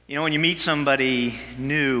You know, when you meet somebody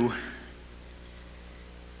new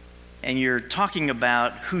and you're talking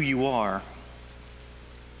about who you are,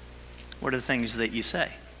 what are the things that you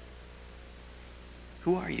say?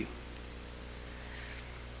 Who are you?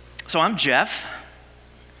 So I'm Jeff.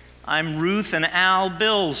 I'm Ruth and Al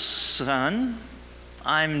Bill's son.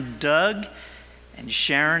 I'm Doug and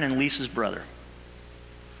Sharon and Lisa's brother.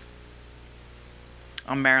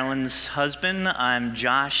 I'm Marilyn's husband. I'm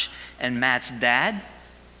Josh and Matt's dad.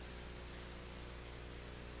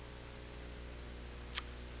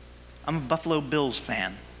 I'm a Buffalo Bills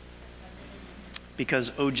fan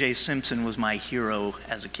because O.J. Simpson was my hero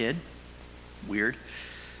as a kid. Weird.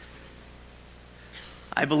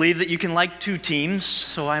 I believe that you can like two teams,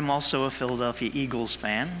 so I'm also a Philadelphia Eagles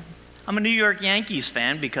fan. I'm a New York Yankees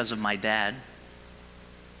fan because of my dad.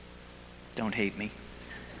 Don't hate me.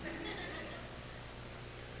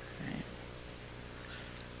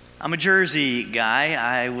 I'm a Jersey guy.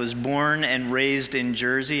 I was born and raised in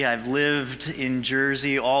Jersey. I've lived in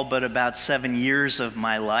Jersey all but about 7 years of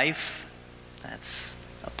my life. That's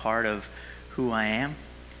a part of who I am.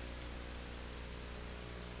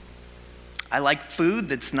 I like food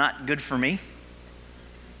that's not good for me.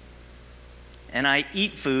 And I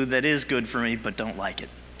eat food that is good for me but don't like it.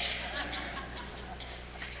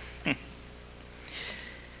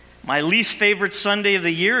 My least favorite Sunday of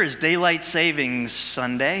the year is Daylight Savings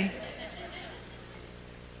Sunday.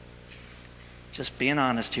 Just being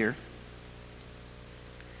honest here.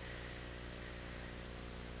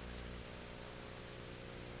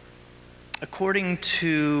 According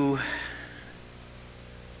to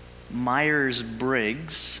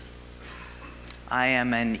Myers-Briggs, I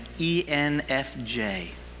am an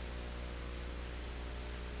ENFJ.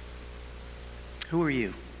 Who are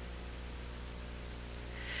you?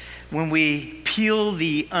 When we peel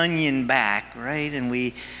the onion back, right, and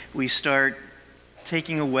we start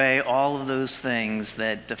taking away all of those things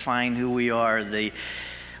that define who we are,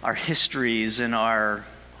 our histories and our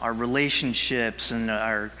relationships and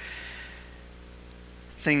our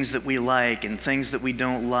things that we like and things that we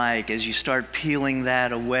don't like, as you start peeling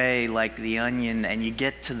that away like the onion and you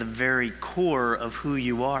get to the very core of who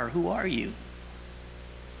you are, who are you?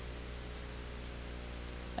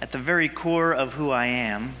 At the very core of who I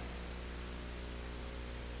am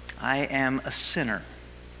a sinner,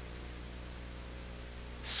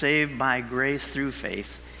 saved by grace through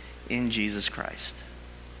faith in Jesus Christ.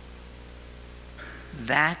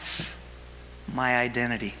 That's my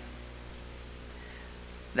identity.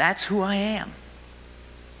 That's who I am.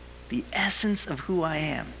 The essence of who I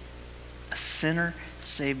am. A sinner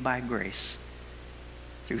saved by grace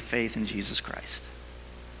through faith in Jesus Christ.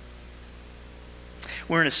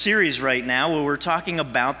 We're in a series right now where we're talking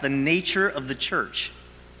about the nature of the church.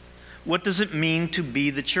 What does it mean to be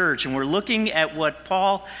the church? And we're looking at what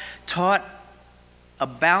Paul taught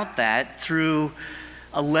about that through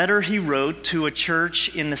a letter he wrote to a church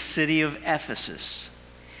in the city of Ephesus.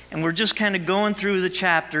 And we're just kind of going through the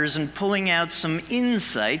chapters and pulling out some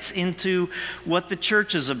insights into what the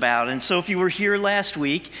church is about. And so if you were here last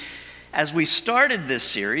week, as we started this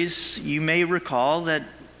series, you may recall that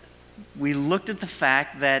we looked at the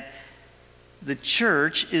fact that the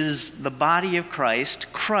church is the body of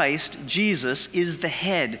Christ. Christ, Jesus, is the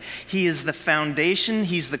head. He is the foundation.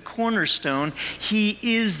 He's the cornerstone. He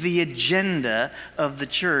is the agenda of the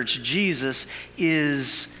church. Jesus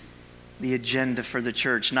is the agenda for the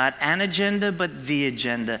church. Not an agenda, but the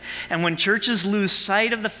agenda. And when churches lose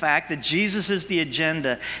sight of the fact that Jesus is the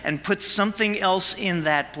agenda and put something else in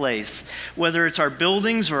that place, whether it's our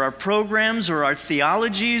buildings or our programs or our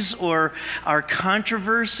theologies or our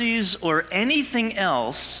controversies or anything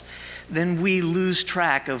else, then we lose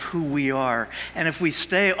track of who we are. And if we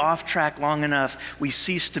stay off track long enough, we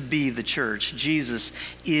cease to be the church. Jesus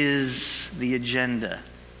is the agenda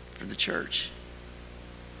for the church.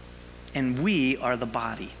 And we are the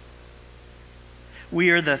body. We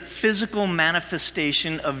are the physical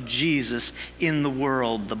manifestation of Jesus in the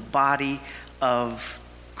world, the body of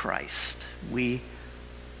Christ. We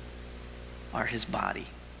are his body.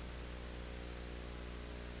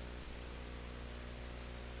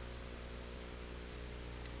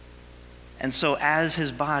 And so as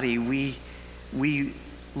his body, we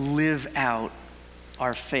live out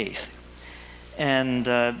our faith.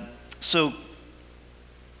 And so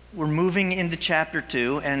we're moving into chapter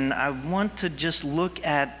 2, and I want to just look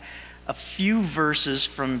at a few verses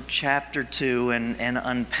from chapter 2 and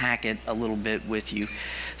unpack it a little bit with you.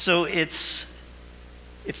 So it's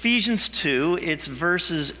Ephesians 2, it's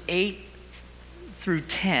verses 8 through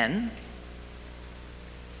 10.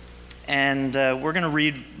 And we're going to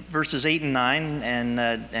read verses 8 and 9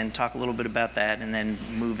 and talk a little bit about that, and then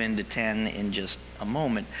move into 10 in just a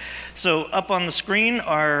moment. So up on the screen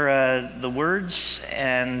are the words,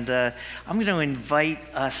 and I'm going to invite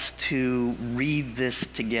us to read this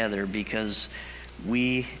together, because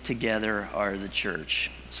we together are the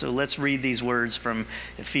church. So let's read these words from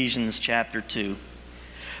Ephesians chapter 2.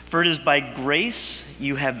 For it is by grace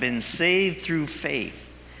you have been saved through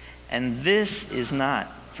faith, and this is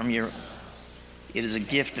not from it is a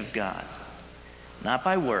gift of God, not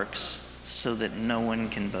by works, so that no one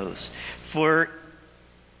can boast. For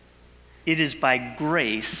it is by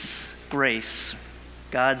grace,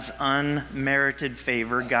 God's unmerited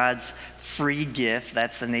favor, God's free gift.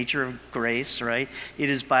 That's the nature of grace, right? It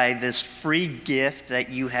is by this free gift that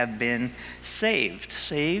you have been saved.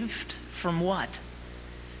 Saved from what?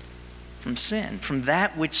 From sin, from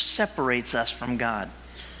that which separates us from God.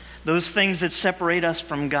 Those things that separate us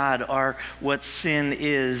from God are what sin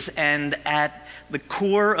is. And at the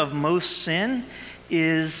core of most sin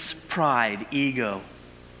is pride, ego.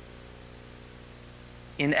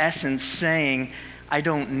 In essence, saying, I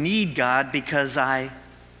don't need God because I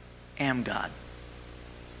am God.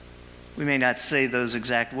 We may not say those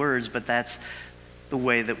exact words, but that's the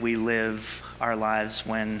way that we live our lives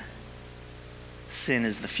when sin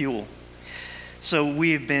is the fuel. So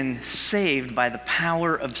we've been saved by the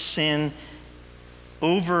power of sin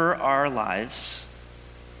over our lives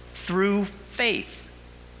through faith.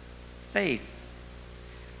 Faith.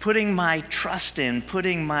 Putting my trust in,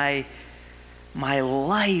 putting my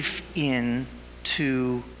life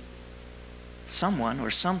into someone or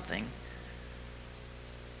something.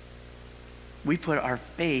 We put our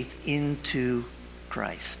faith into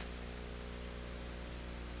Christ.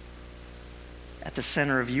 At the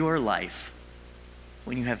center of your life,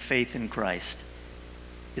 when you have faith in Christ,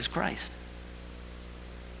 is Christ.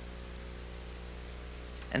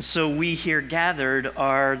 And so we here gathered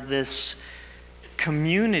are this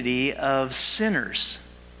community of sinners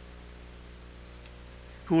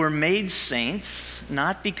who are made saints,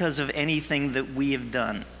 not because of anything that we have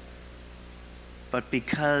done, but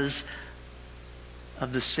because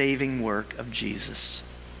of the saving work of Jesus.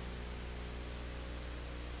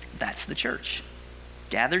 That's the church.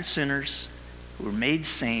 Gathered sinners who were made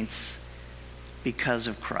saints because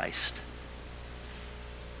of Christ.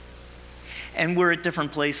 And we're at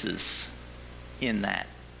different places in that.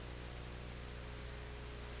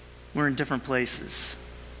 We're in different places.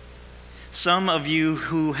 Some of you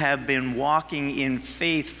who have been walking in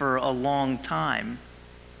faith for a long time,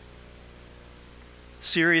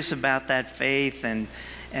 serious about that faith and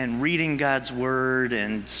reading God's word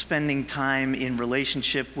and spending time in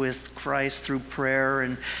relationship with Christ through prayer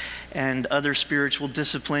and other spiritual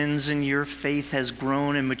disciplines, and your faith has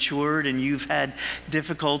grown and matured, and you've had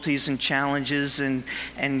difficulties and challenges, and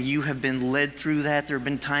you have been led through that. There have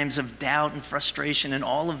been times of doubt and frustration and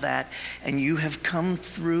all of that, and you have come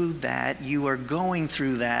through that. You are going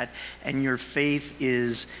through that, and your faith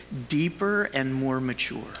is deeper and more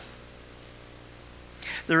mature.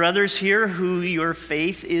 There are others here who your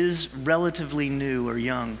faith is relatively new or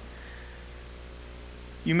young.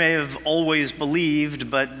 You may have always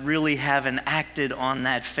believed, but really haven't acted on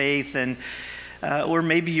that faith, or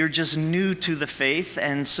maybe you're just new to the faith,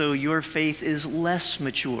 and so your faith is less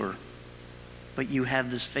mature, but you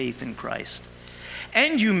have this faith in Christ.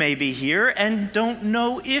 And you may be here and don't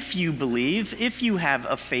know if you believe, if you have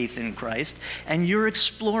a faith in Christ, and you're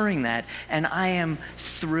exploring that, and I am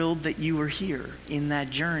thrilled that you are here in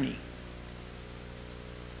that journey.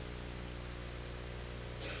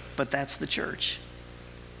 But that's the church.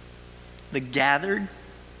 The gathered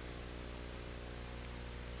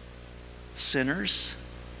sinners,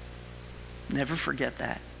 never forget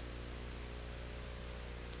that.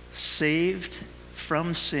 Saved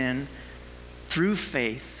from sin through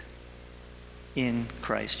faith in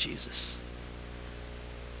Christ Jesus.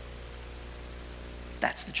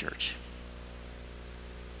 That's the church.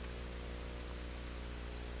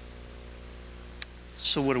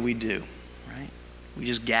 So what do? Right? We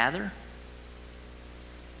just gather.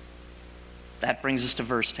 That brings us to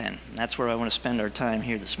verse 10. That's where I want to spend our time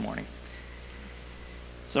here this morning.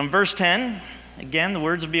 So in verse 10, again, the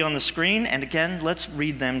words will be on the screen, and again, let's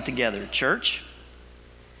read them together. Church,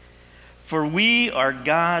 for we are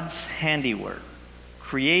God's handiwork,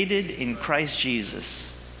 created in Christ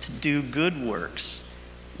Jesus to do good works,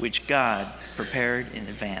 which God prepared in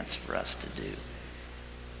advance for us to do.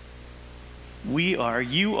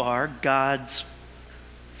 You are God's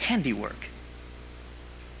handiwork.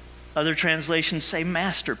 Other translations say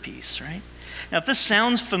masterpiece, right? Now, if this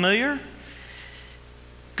sounds familiar,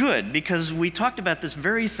 Good, because we talked about this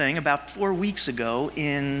very thing about 4 weeks ago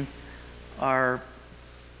in our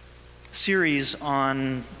series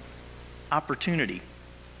on opportunity,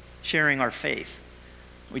 sharing our faith.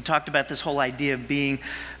 We talked about this whole idea of being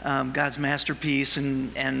God's masterpiece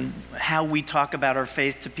and how we talk about our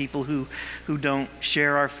faith to people who don't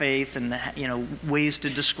share our faith, and ways to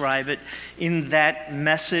describe it. In that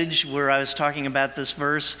message where I was talking about this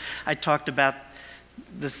verse, I talked about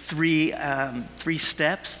the three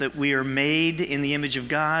steps that we are made in the image of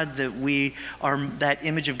God, that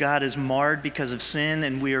image of God is marred because of sin,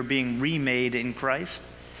 and we are being remade in Christ.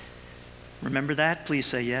 Remember that? Please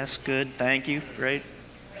say yes. Good. Thank you. Great.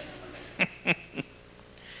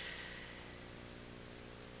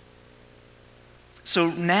 So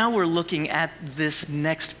now we're looking at this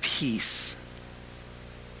next piece.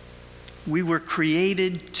 We were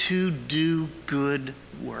created to do good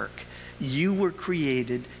work. You were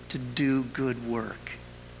created to do good work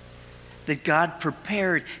that God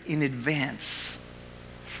prepared in advance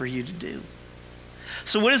for you to do.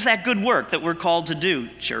 So what is that good work that we're called to do,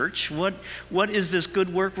 church? What is this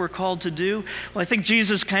good work we're called to do? Well, I think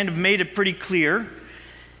Jesus kind of made it pretty clear,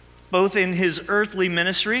 both in his earthly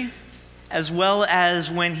ministry, as well as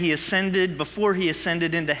when he ascended, before he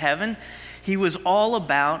ascended into heaven. He was all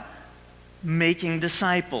about making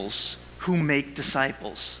disciples who make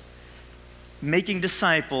disciples. Making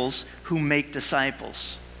disciples who make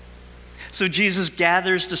disciples. So Jesus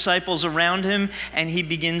gathers disciples around him, and he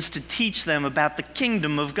begins to teach them about the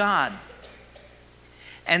kingdom of God.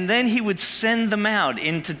 And then he would send them out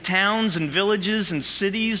into towns and villages and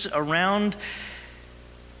cities around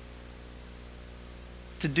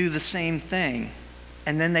to do the same thing.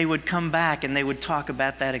 And then they would come back and they would talk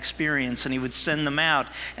about that experience, and he would send them out,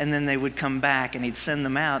 and then they would come back, and he'd send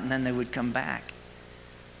them out, and then they would come back.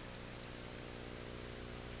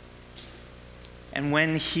 And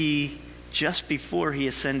when just before he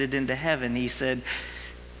ascended into heaven, he said,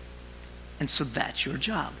 and so that's your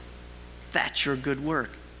job. That's your good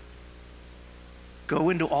work. Go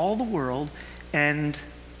into all the world and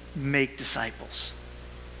make disciples.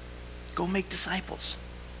 Go make disciples.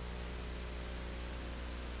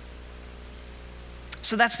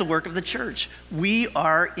 So that's the work of the church. We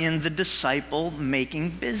are in the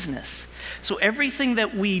disciple-making business. So everything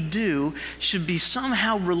that we do should be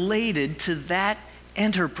somehow related to that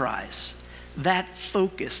enterprise, that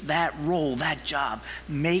focus, that role, that job.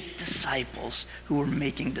 Make disciples who are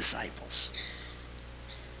making disciples.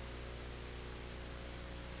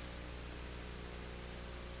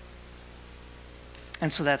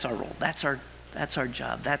 And so that's our role. That's our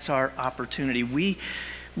job. That's our opportunity.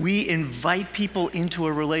 We invite people into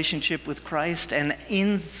a relationship with Christ,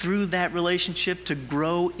 and through that relationship to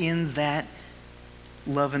grow in that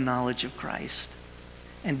love and knowledge of Christ,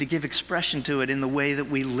 and to give expression to it in the way that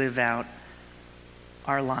we live out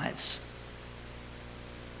our lives.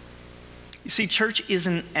 You see, church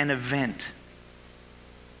isn't an event.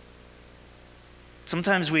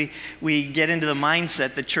 Sometimes we get into the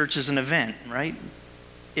mindset that church is an event, right?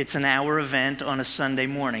 It's an hour event on a Sunday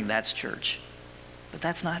morning. That's church. But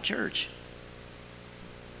that's not church.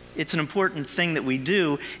 It's an important thing that we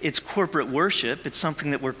do. It's corporate worship. It's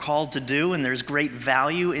something that we're called to do, and there's great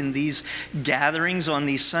value in these gatherings on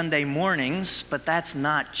these Sunday mornings, but that's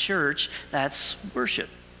not church. That's worship.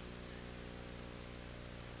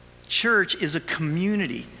 Church is a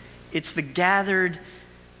community. It's the gathered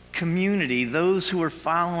community, those who are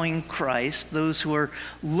following Christ, those who are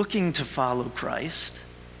looking to follow Christ,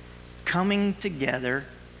 coming together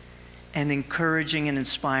and encouraging and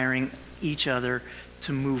inspiring each other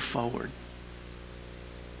to move forward.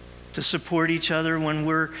 To support each other when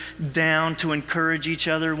we're down, to encourage each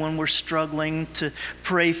other when we're struggling, to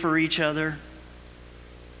pray for each other,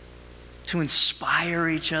 to inspire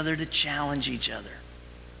each other, to challenge each other.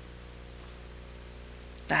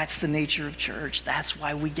 That's the nature of church. That's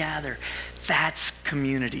why we gather. That's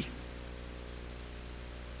community.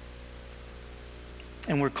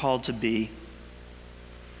 And we're called to be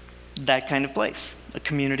that kind of place, a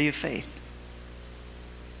community of faith.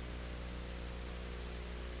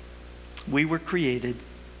 We were created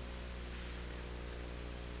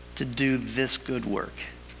to do this good work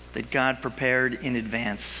that God prepared in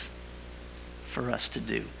advance for us to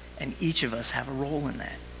do. And each of us have a role in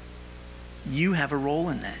that. You have a role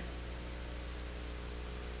in that.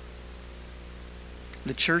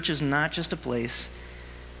 The church is not just a place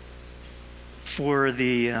for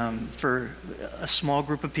a small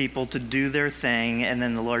group of people to do their thing, and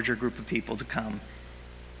then the larger group of people to come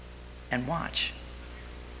and watch.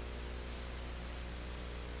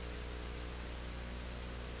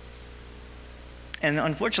 And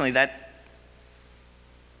unfortunately,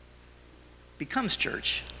 becomes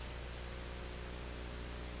church.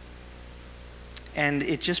 And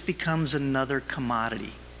it just becomes another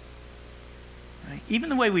commodity. Right? Even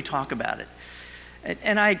the way we talk about it.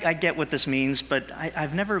 And I get what this means, but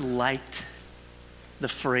I've never liked the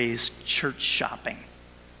phrase church shopping.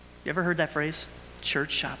 You ever heard that phrase?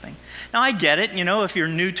 Church shopping. Now I get it, if you're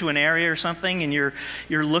new to an area or something and you're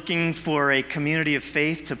looking for a community of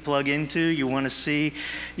faith to plug into, you want to see,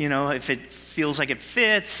 if it feels like it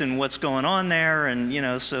fits and what's going on there,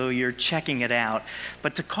 and so you're checking it out.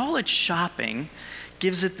 But to call it shopping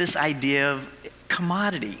gives it this idea of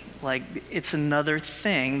commodity, like it's another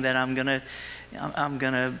thing that I'm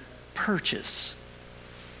gonna purchase.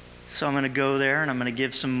 So I'm gonna go there and I'm gonna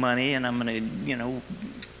give some money and I'm gonna,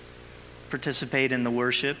 participate in the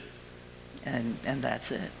worship, and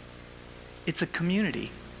that's it. It's a community.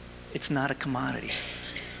 It's not a commodity.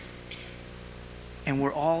 And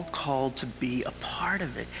we're all called to be a part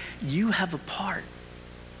of it. You have a part.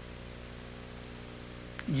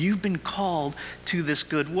 You've been called to this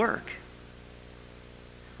good work.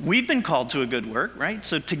 We've been called to a good work, right?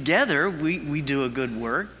 So together we do a good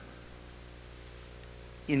work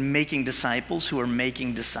in making disciples who are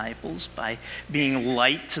making disciples by being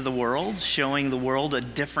light to the world, showing the world a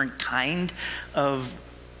different kind of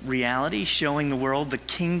reality, showing the world the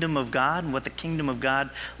kingdom of God and what the kingdom of God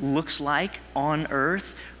looks like on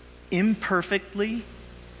earth, imperfectly,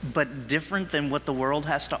 but different than what the world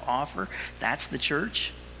has to offer. That's the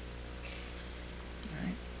church.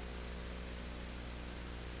 Right?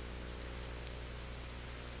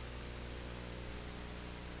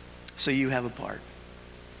 So you have a part.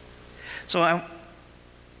 So I'm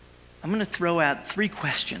going to throw out 3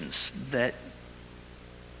 questions that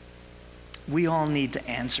we all need to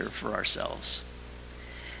answer for ourselves.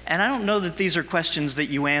 And I don't know that these are questions that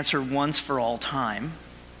you answer once for all time.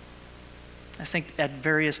 I think at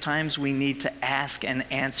various times we need to ask and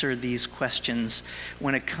answer these questions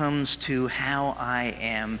when it comes to how I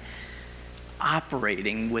am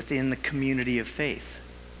operating within the community of faith.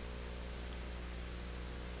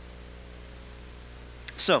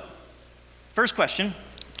 So, first question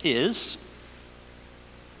is,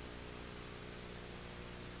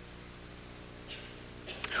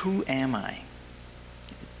 who am I?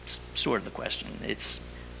 It's sort of the question. It's,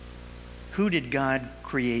 who did God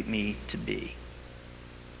create me to be?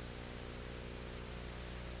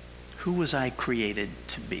 Who was I created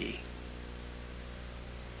to be?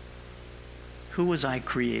 Who was I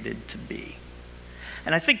created to be?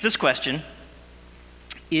 And I think this question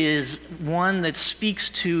is one that speaks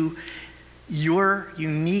to your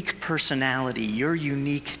unique personality, your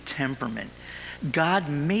unique temperament. God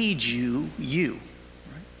made you, you.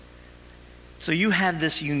 Right? So you have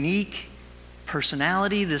this unique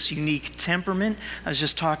personality, this unique temperament. I was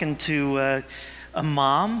just talking to a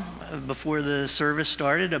mom before the service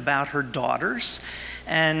started about her daughters,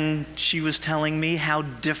 and she was telling me how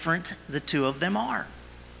different the 2 of them are.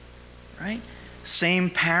 Right? Same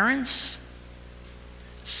parents,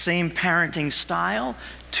 same parenting style,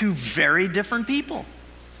 2 very different people.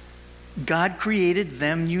 God created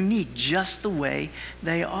them unique, just the way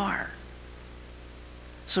they are.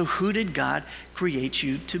 So who did God create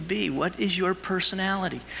you to be? What is your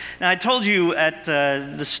personality? Now, I told you at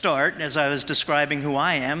the start, as I was describing who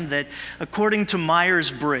I am, that according to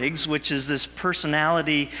Myers-Briggs, which is this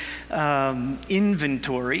personality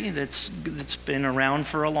inventory that's been around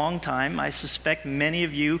for a long time, I suspect many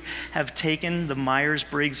of you have taken the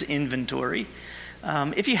Myers-Briggs inventory.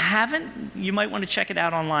 If you haven't, you might want to check it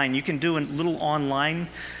out online. You can do a little online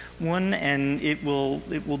one, and it will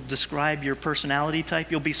describe your personality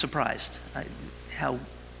type. You'll be surprised how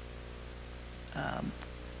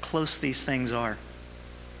close these things are.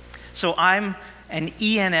 So I'm an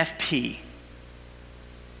ENFP.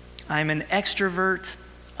 I'm an extrovert.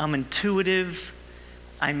 I'm intuitive.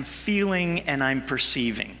 I'm feeling and I'm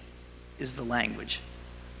perceiving is the language.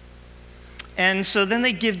 And so then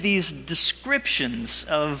they give these descriptions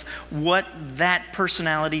of what that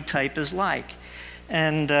personality type is like.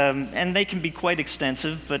 And they can be quite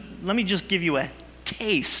extensive, but let me just give you a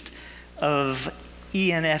taste of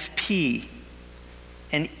ENFP.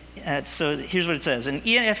 And so here's what it says. An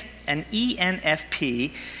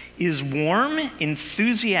ENFP is warm,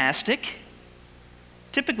 enthusiastic,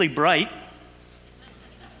 typically bright.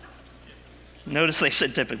 Notice they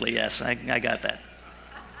said typically, yes, I got that.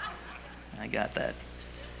 I got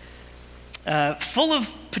that. Full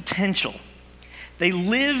of potential. They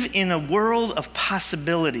live in a world of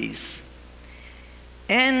possibilities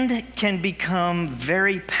and can become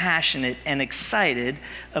very passionate and excited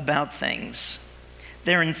about things.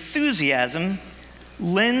 Their enthusiasm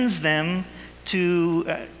lends them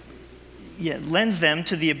to, lends them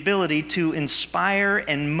to the ability to inspire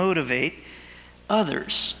and motivate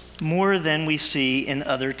others more than we see in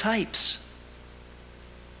other types.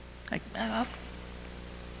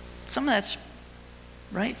 Some of that's,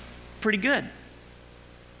 right, pretty good.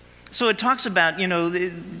 So it talks about,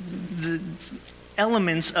 the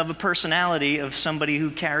elements of a personality of somebody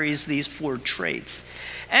who carries these 4 traits.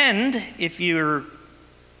 And if you're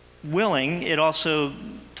willing, it also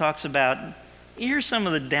talks about, here's some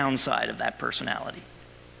of the downside of that personality.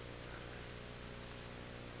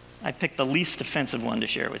 I picked the least offensive one to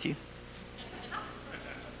share with you.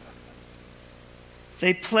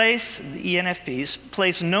 The ENFPs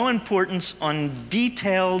place no importance on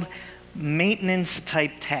detailed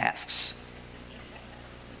maintenance-type tasks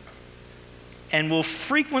and will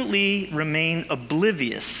frequently remain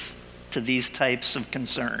oblivious to these types of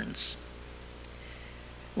concerns.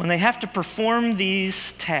 When they have to perform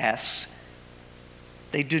these tasks,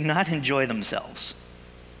 they do not enjoy themselves.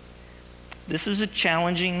 This is a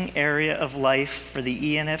challenging area of life for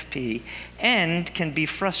the ENFP and can be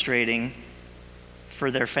frustrating for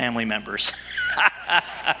their family members.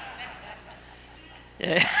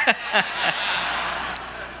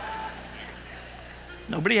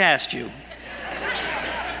 Nobody asked you.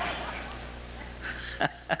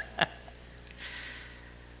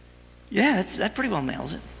 Yeah, that pretty well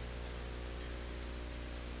nails it.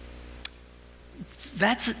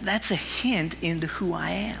 That's a hint into who I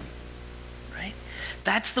am, right?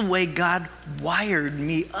 That's the way God wired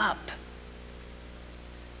me up.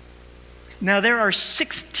 Now, there are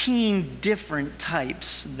 16 different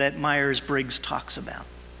types that Myers-Briggs talks about,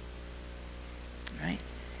 right?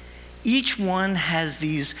 Each one has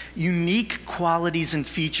these unique qualities and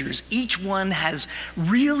features. Each one has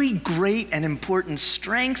really great and important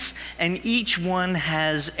strengths, and each one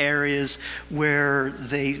has areas where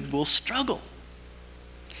they will struggle.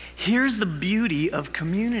 Here's the beauty of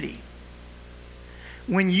community.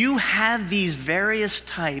 When you have these various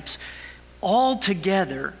types all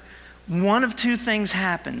together, one of 2 things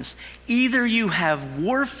happens. Either you have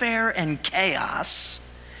warfare and chaos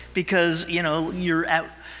because, you're out.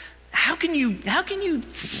 How can you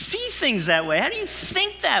see things that way? How do you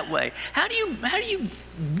think that way? How do you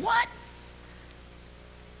what?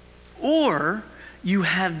 Or you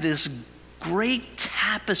have this great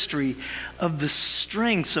tapestry of the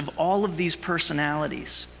strengths of all of these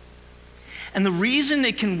personalities. And the reason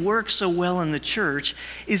it can work so well in the church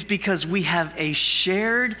is because we have a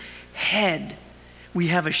shared head. We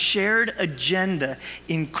have a shared agenda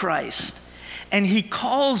in Christ. And he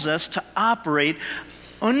calls us to operate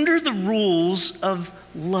under the rules of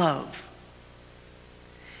love.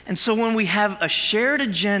 And so when we have a shared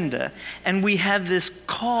agenda and we have this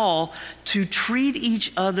call to treat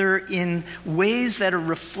each other in ways that are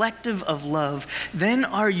reflective of love, then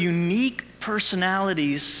our unique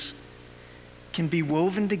personalities can be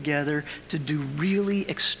woven together to do really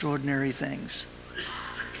extraordinary things.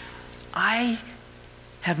 I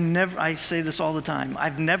say this all the time,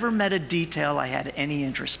 I've never met a detail I had any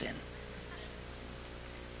interest in.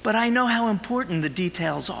 But I know how important the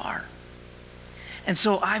details are. And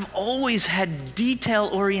so I've always had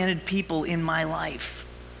detail-oriented people in my life.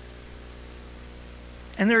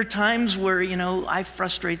 And there are times where, I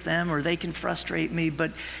frustrate them or they can frustrate me,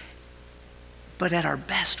 but at our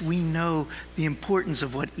best, we know the importance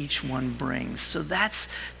of what each one brings. So that's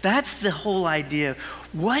the whole idea.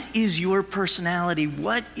 What is your personality?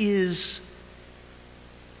 What is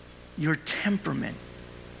your temperament?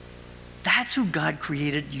 That's who God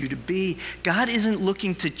created you to be. God isn't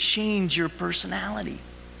looking to change your personality.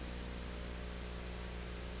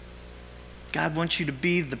 God wants you to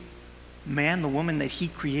be the man, the woman that he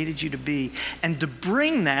created you to be, and to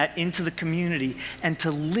bring that into the community and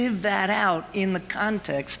to live that out in the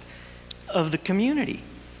context of the community.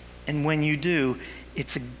 And when you do,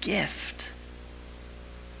 it's a gift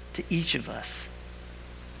to each of us.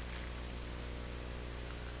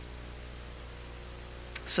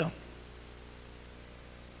 So,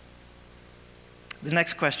 the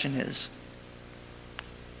next question is,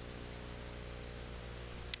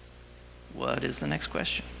 what is the next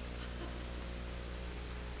question?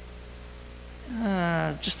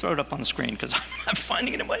 Just throw it up on the screen because I'm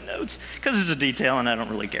finding it in my notes because it's a detail and I don't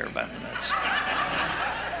really care about the notes.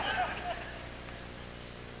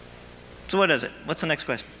 So what is it? What's the next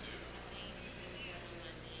question?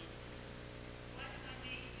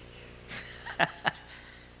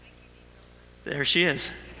 There she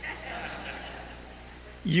is.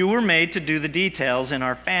 You were made to do the details in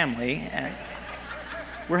our family. And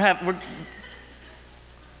we're going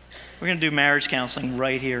to do marriage counseling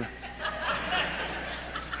right here.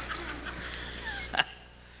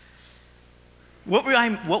 What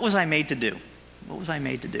was I made to do? What was I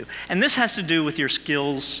made to do? And this has to do with your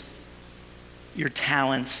skills, your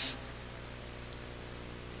talents,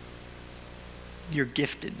 your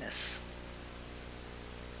giftedness.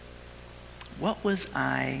 What was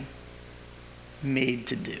I made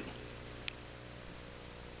to do?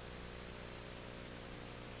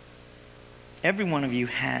 Every one of you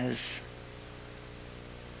has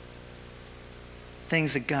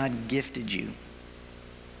things that God gifted you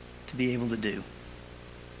to be able to do.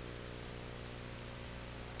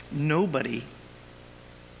 Nobody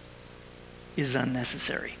is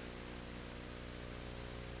unnecessary.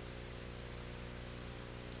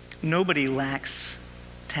 Nobody lacks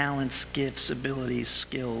talents, gifts, abilities,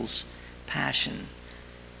 skills, passion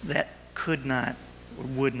that could not or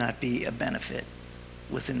would not be a benefit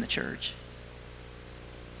within the church.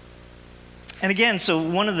 And again, so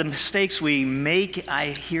one of the mistakes we make,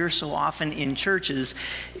 I hear so often in churches,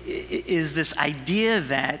 is this idea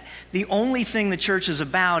that the only thing the church is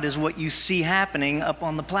about is what you see happening up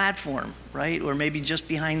on the platform, right? Or maybe just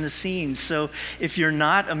behind the scenes. So if you're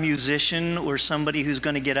not a musician or somebody who's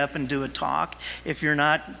going to get up and do a talk, if you're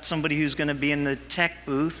not somebody who's going to be in the tech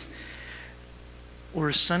booth or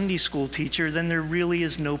a Sunday school teacher, then there really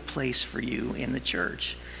is no place for you in the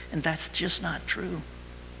church. And that's just not true.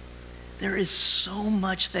 There is so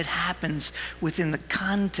much that happens within the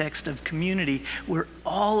context of community where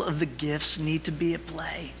all of the gifts need to be at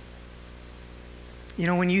play. You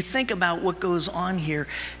know, when you think about what goes on here,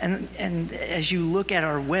 and as you look at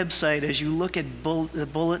our website, as you look at the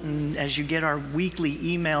bulletin, as you get our weekly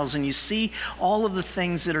emails, and you see all of the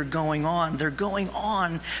things that are going on, they're going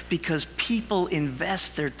on because people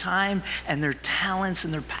invest their time and their talents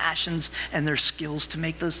and their passions and their skills to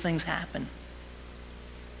make those things happen.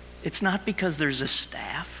 It's not because there's a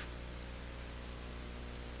staff.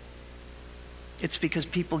 It's because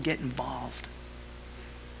people get involved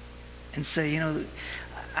and say, you know,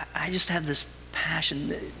 I just have this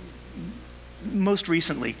passion. Most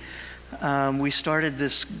recently, we started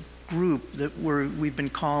this group that we've been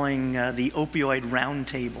calling the Opioid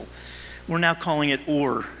Roundtable. We're now calling it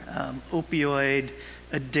OAR, Opioid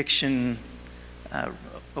Addiction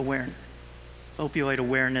Awareness, Opioid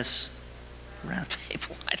Awareness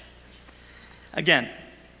Roundtable. Again,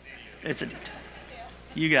 it's a detail.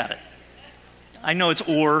 You got it. I know it's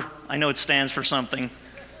OR. I know it stands for something.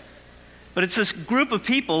 But it's this group of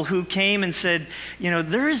people who came and said, you know,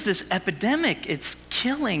 there is this epidemic. It's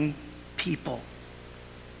killing people.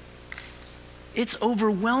 It's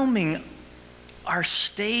overwhelming our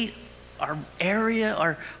state, our area,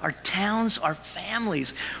 our towns, our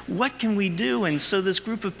families. What can we do? And so this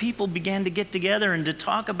group of people began to get together and to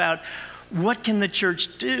talk about what can the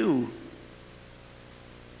church do?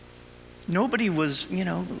 Nobody was, you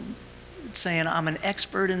know, saying, I'm an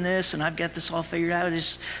expert in this and I've got this all figured out.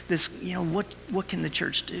 It's this, you know, what can the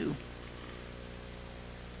church do?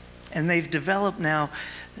 And they've developed now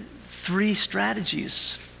 3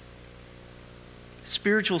 strategies: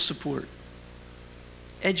 spiritual support,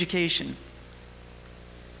 education,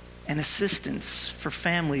 and assistance for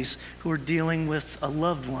families who are dealing with a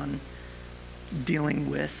loved one dealing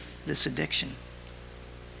with this addiction.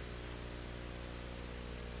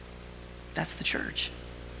 That's the church.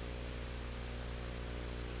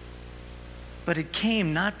 But it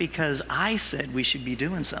came not because I said we should be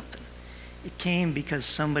doing something. It came because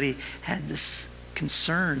somebody had this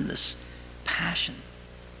concern, this passion.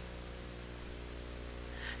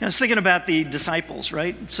 I was thinking about the disciples,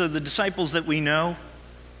 right? So the disciples that we know,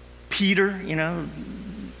 Peter, you know,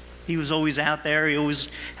 he was always out there. He always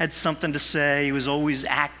had something to say. He was always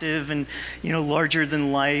active and, you know, larger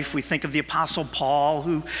than life. We think of the Apostle Paul,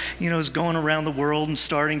 who, you know, is going around the world and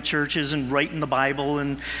starting churches and writing the Bible.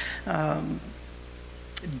 And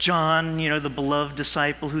John, you know, the beloved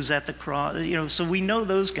disciple who's at the cross. You know, so we know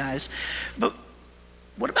those guys. But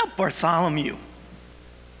what about Bartholomew?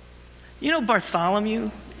 You know,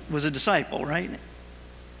 Bartholomew was a disciple, right?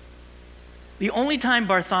 The only time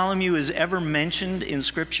Bartholomew is ever mentioned in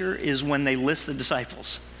Scripture is when they list the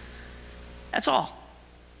disciples. That's all.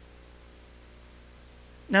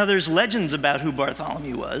 Now, there's legends about who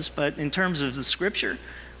Bartholomew was, but in terms of the Scripture,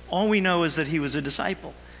 all we know is that he was a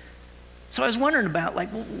disciple. So I was wondering about,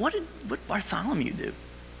 like, well, what did Bartholomew do?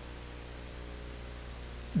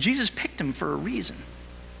 Jesus picked him for a reason.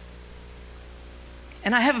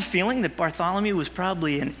 And I have a feeling that Bartholomew was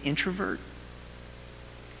probably an introvert.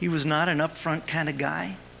 He was not an upfront kind of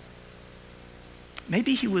guy.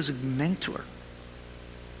 Maybe he was a mentor.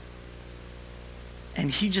 And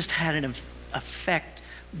he just had an effect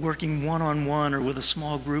working one-on-one or with a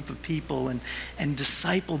small group of people and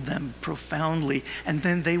discipled them profoundly. And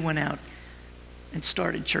then they went out and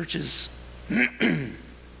started churches and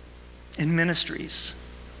ministries.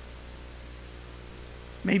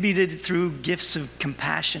 Maybe you did it through gifts of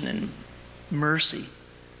compassion and mercy.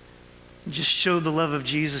 And just showed the love of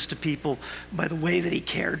Jesus to people by the way that he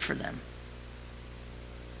cared for them.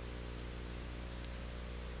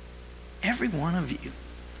 Every one of you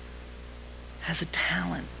has a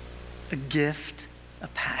talent, a gift, a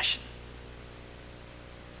passion.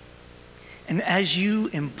 And as you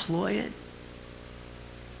employ it,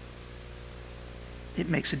 it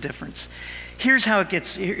makes a difference. Here's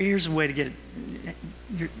a way to get it,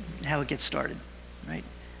 how it gets started, right?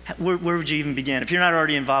 Where would you even begin? If you're not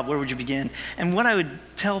already involved, where would you begin? And what I would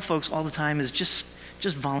tell folks all the time is just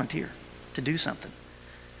volunteer to do something.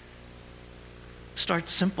 Start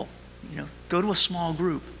simple, go to a small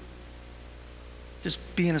group. Just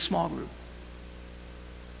be in a small group.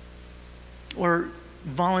 Or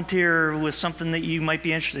volunteer with something that you might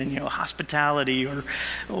be interested in, hospitality or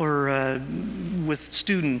with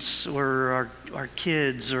students or our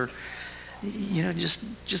kids, or just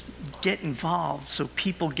get involved so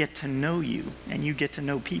people get to know you and you get to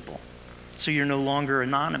know people. So you're no longer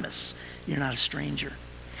anonymous. You're not a stranger.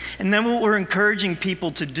 And then what we're encouraging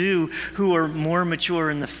people to do who are more mature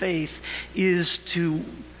in the faith is to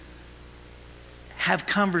have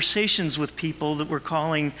conversations with people that we're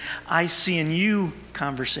calling I see in you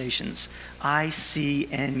conversations. I see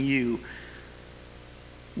in you.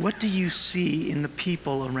 What do you see in the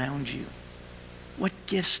people around you? What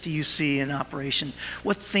gifts do you see in operation?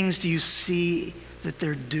 What things do you see that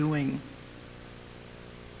they're doing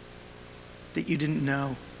that you didn't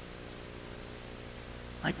know?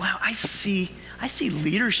 Like, wow, I see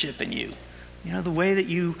leadership in you. The way that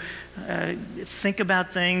you think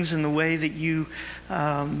about things and the way that you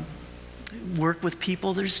work with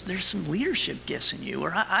people, there's some leadership gifts in you.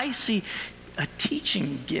 Or I see a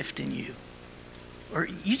teaching gift in you. Or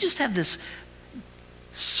you just have this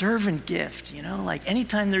servant gift, like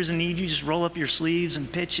anytime there's a need, you just roll up your sleeves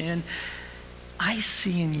and pitch in. I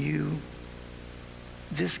see in you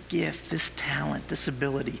this gift, this talent, this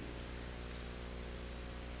ability.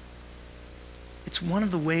 It's one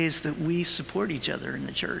of the ways that we support each other in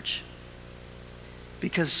the church.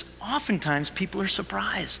 Because oftentimes people are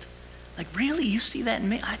surprised. Like, really? You see that in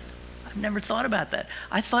me? I've never thought about that.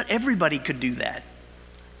 I thought everybody could do that.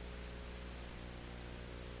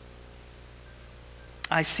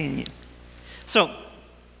 I see in you. So,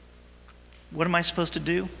 what am I supposed to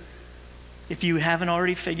do? If you haven't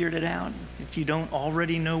already figured it out, if you don't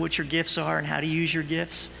already know what your gifts are and how to use your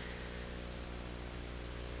gifts,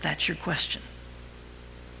 that's your question.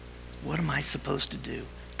 What am I supposed to do?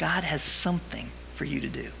 God has something for you to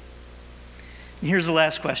do. And here's the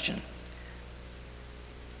last question.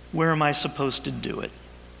 Where am I supposed to do it?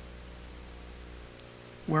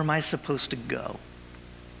 Where am I supposed to go?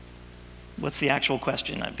 What's the actual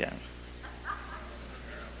question I've got?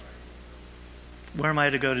 Where am I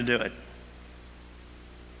to go to do it?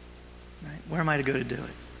 Right? Where am I to go to do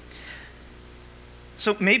it?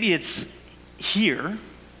 So maybe it's here,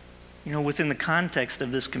 within the context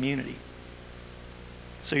of this community.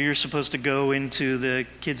 So you're supposed to go into the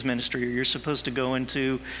kids ministry, or you're supposed to go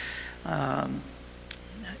into one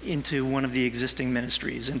of the existing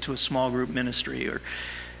ministries, into a small group ministry, or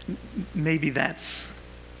maybe that's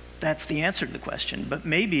the answer to the question. But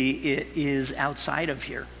maybe it is outside of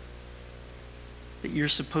here, that you're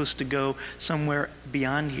supposed to go somewhere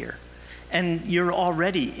beyond here. And you're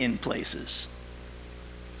already in places.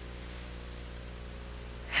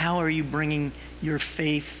 How are you bringing your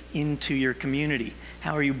faith into your community?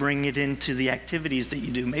 How are you bringing it into the activities that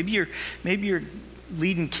you do? Maybe you're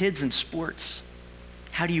leading kids in sports.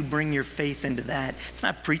 How do you bring your faith into that? It's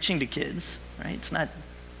not preaching to kids, right? It's not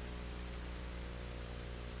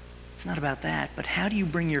about that, but how do you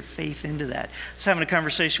bring your faith into that? I was having a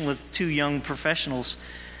conversation with two young professionals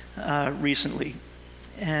recently,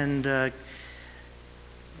 and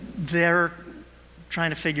they're trying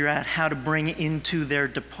to figure out how to bring into their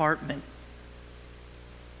department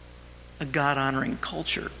a God-honoring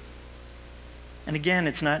culture. And again,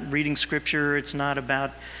 it's not reading scripture, it's not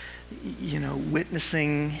about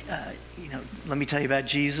witnessing, let me tell you about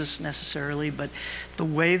Jesus necessarily, but the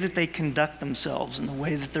way that they conduct themselves and the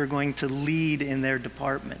way that they're going to lead in their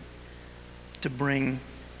department to bring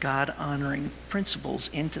God-honoring principles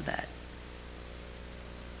into that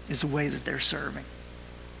is the way that they're serving.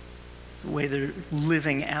 It's the way they're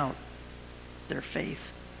living out their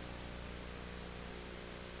faith.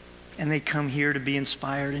 And they come here to be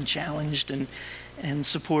inspired and challenged and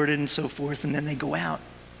supported and so forth, and then they go out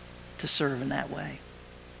to serve in that way.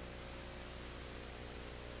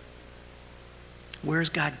 Where's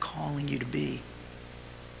God calling you to be?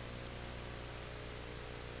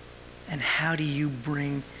 And how do you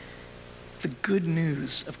bring the good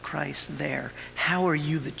news of Christ there? How are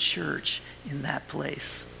you the church in that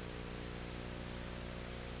place?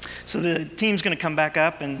 So the team's going to come back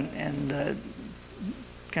up and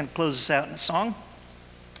kind of close us out in a song.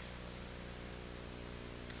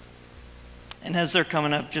 And as they're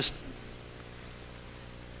coming up, just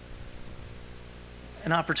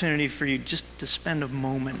an opportunity for you just to spend a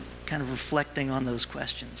moment kind of reflecting on those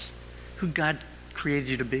questions. Who God created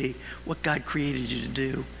you to be, what God created you to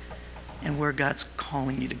do, and where God's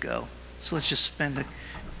calling you to go. So let's just spend a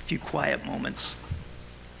few quiet moments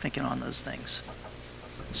thinking on those things.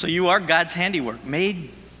 So you are God's handiwork,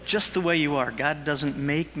 made just the way you are. God doesn't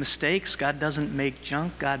make mistakes. God doesn't make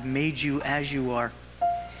junk. God made you as you are.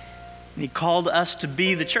 And he called us to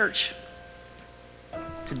be the church,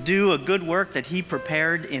 to do a good work that he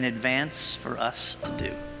prepared in advance for us to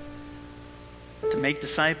do. To make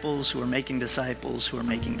disciples who are making disciples who are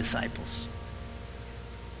making disciples.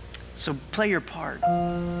 So play your part.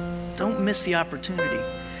 Don't miss the opportunity.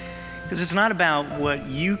 Because it's not about what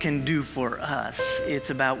you can do for us. It's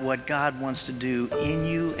about what God wants to do in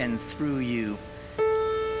you and through you,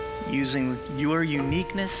 using your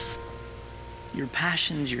uniqueness, your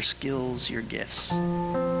passions, your skills, your gifts,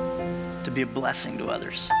 to be a blessing to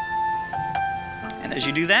others. And as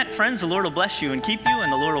you do that, friends, the Lord will bless you and keep you,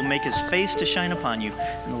 and the Lord will make his face to shine upon you,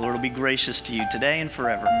 and the Lord will be gracious to you today and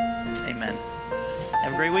forever. Amen.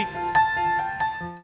 Have a great week.